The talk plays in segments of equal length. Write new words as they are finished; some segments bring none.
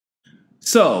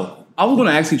So I was going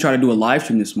to actually try to do a live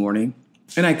stream this morning,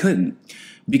 and I couldn't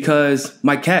because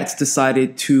my cats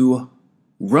decided to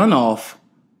run off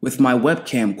with my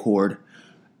webcam cord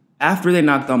after they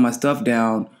knocked all my stuff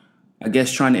down, I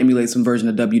guess trying to emulate some version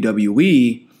of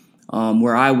WWE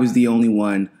where I was the only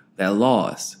one that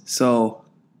lost. So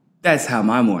that's how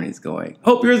my morning's going.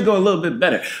 Hope yours go a little bit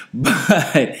better.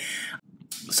 But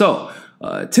so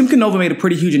Tim Canova made a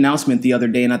pretty huge announcement the other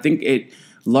day, and I think it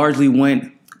largely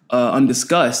went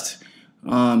undiscussed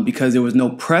because there was no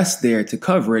press there to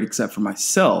cover it except for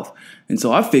myself. And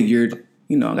so I figured,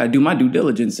 I got to do my due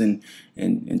diligence and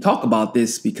talk about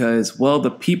this because, well, the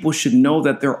people should know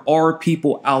that there are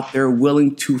people out there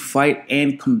willing to fight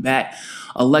and combat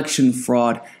election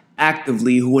fraud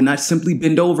actively who will not simply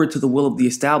bend over to the will of the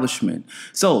establishment.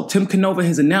 So Tim Canova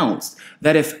has announced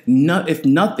that if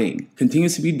nothing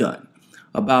continues to be done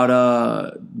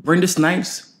about Brenda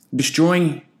Snipes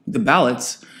destroying the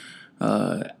ballots,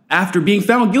 after being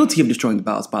found guilty of destroying the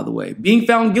ballots, by the way, being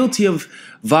found guilty of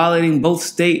violating both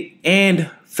state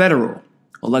and federal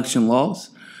election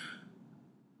laws,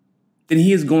 then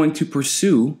he is going to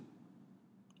pursue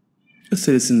a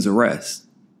citizen's arrest.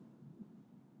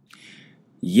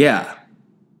 Yeah,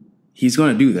 he's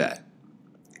going to do that.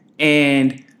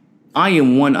 And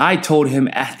I told him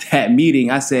at that meeting,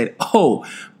 I said, oh,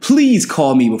 please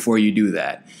call me before you do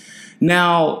that.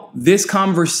 Now, this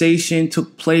conversation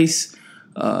took place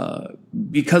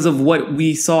because of what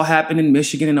we saw happen in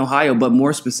Michigan and Ohio, but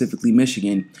more specifically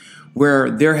Michigan,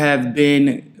 where there have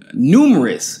been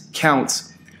numerous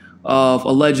counts of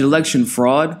alleged election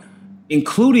fraud,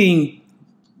 including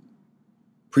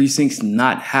precincts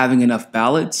not having enough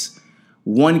ballots.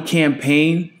 One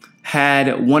campaign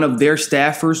had one of their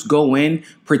staffers go in,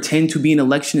 pretend to be an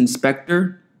election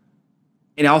inspector,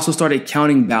 and also started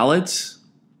counting ballots.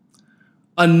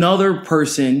 Another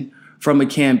person from a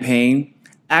campaign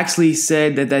actually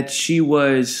said that she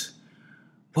was,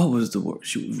 what was the word?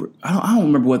 I don't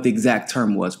remember what the exact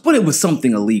term was, but it was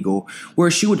something illegal where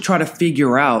she would try to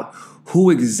figure out who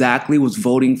exactly was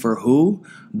voting for who,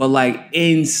 but like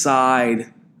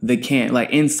inside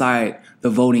inside the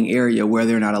voting area where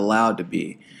they're not allowed to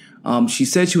be. She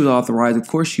said she was authorized. Of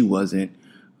course she wasn't,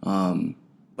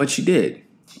 but she did.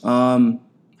 So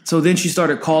then she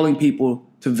started calling people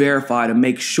to verify, to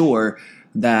make sure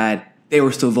that they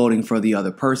were still voting for the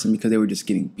other person because they were just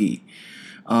getting beat.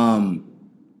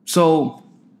 So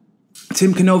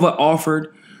Tim Canova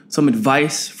offered some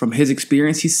advice from his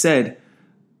experience. He said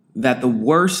that the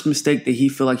worst mistake that he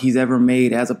feel like he's ever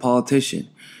made as a politician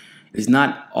is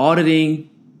not auditing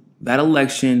that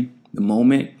election the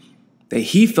moment that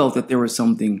he felt that there was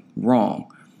something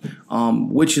wrong.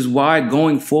 Which is why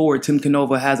going forward, Tim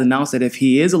Canova has announced that if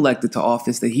he is elected to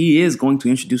office, that he is going to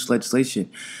introduce legislation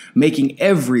making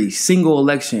every single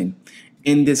election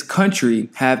in this country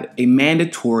have a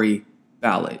mandatory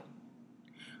ballot,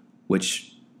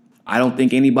 which I don't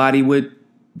think anybody would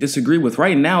disagree with.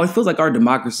 Right now, it feels like our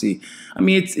democracy,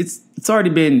 it's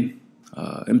already been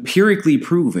empirically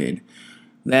proven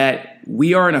that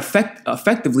we are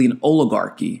effectively an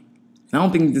oligarchy. And I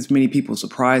don't think there's many people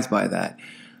surprised by that.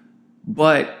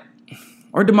 But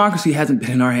our democracy hasn't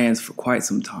been in our hands for quite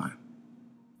some time.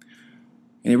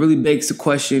 And it really begs the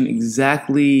question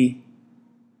exactly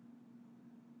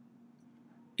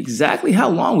how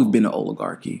long we've been an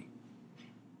oligarchy.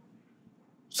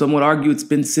 Some would argue it's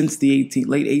been since the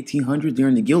late 1800s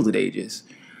during the Gilded Ages.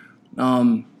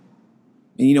 And,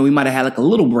 we might have had like a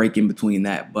little break in between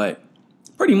that, but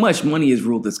pretty much money has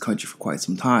ruled this country for quite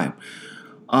some time.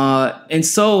 And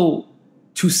so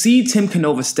to see Tim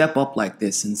Canova step up like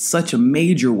this in such a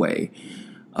major way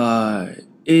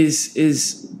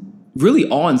is really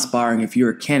awe-inspiring if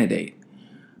you're a candidate.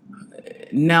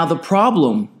 Now, the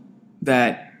problem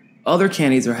that other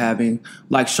candidates are having,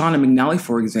 like Shauna McNally,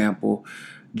 for example,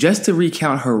 just to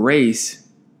recount her race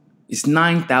is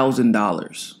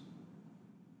 $9,000.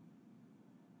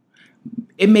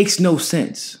 It makes no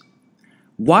sense.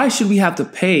 Why should we have to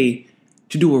pay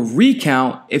to do a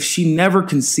recount if she never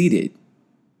conceded?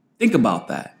 Think about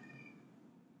that.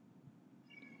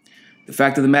 The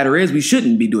fact of the matter is we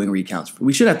shouldn't be doing recounts.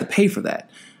 We should have to pay for that.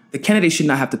 The candidate should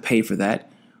not have to pay for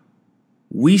that.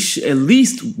 We should at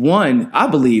least one, I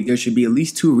believe there should be at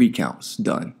least 2 recounts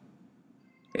done.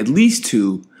 At least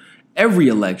 2 every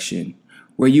election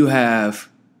where you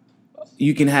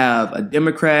can have a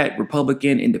Democrat,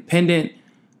 Republican, Independent,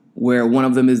 where one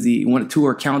of them is 2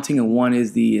 are counting and one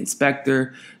is the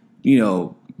inspector,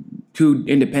 2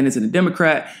 independents and a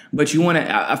Democrat, but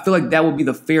I feel like that would be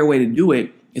the fair way to do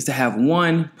it, is to have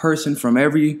one person from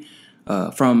every,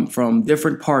 from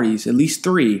different parties, at least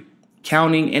 3,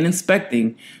 counting, and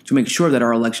inspecting to make sure that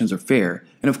our elections are fair.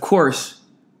 And of course,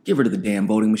 get rid of the damn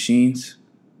voting machines.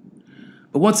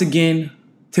 But once again,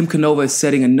 Tim Canova is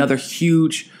setting another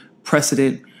huge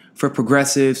precedent for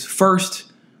progressives.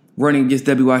 First, running against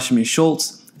Debbie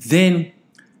Wasserman-Schultz, then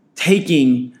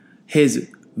taking his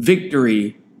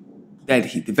victory that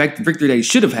he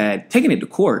should have had, taking it to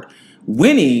court,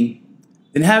 winning,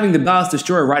 then having the ballots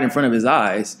destroyed right in front of his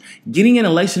eyes, getting an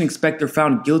election inspector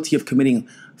found guilty of committing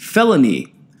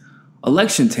felony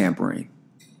election tampering,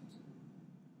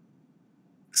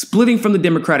 splitting from the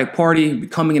Democratic Party,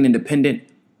 becoming an independent,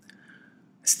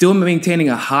 still maintaining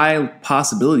a high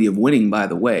possibility of winning, by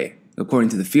the way, according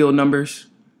to the field numbers,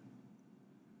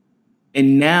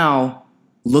 and now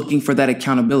looking for that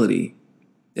accountability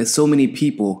that so many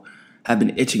people have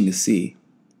been itching to see.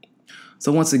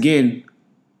 So once again,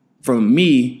 from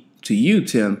me to you,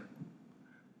 Tim,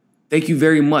 thank you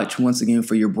very much once again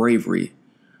for your bravery.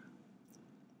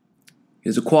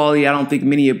 It's a quality I don't think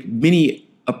many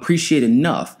appreciate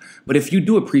enough. But if you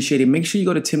do appreciate it, make sure you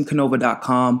go to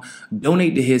timcanova.com,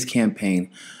 donate to his campaign.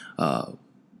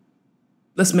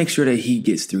 Let's make sure that he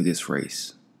gets through this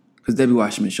race, because Debbie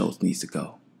Wasserman-Schultz needs to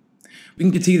go. We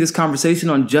can continue this conversation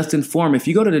on JustNForm. If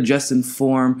you go to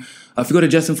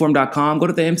JustNForm.com, go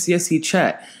to the MCSC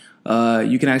chat.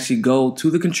 You can actually go to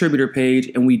the contributor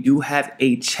page, and we do have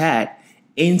a chat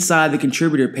inside the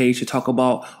contributor page to talk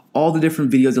about all the different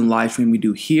videos and live stream we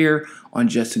do here on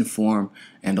JustNForm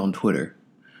and on Twitter.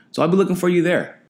 So I'll be looking for you there.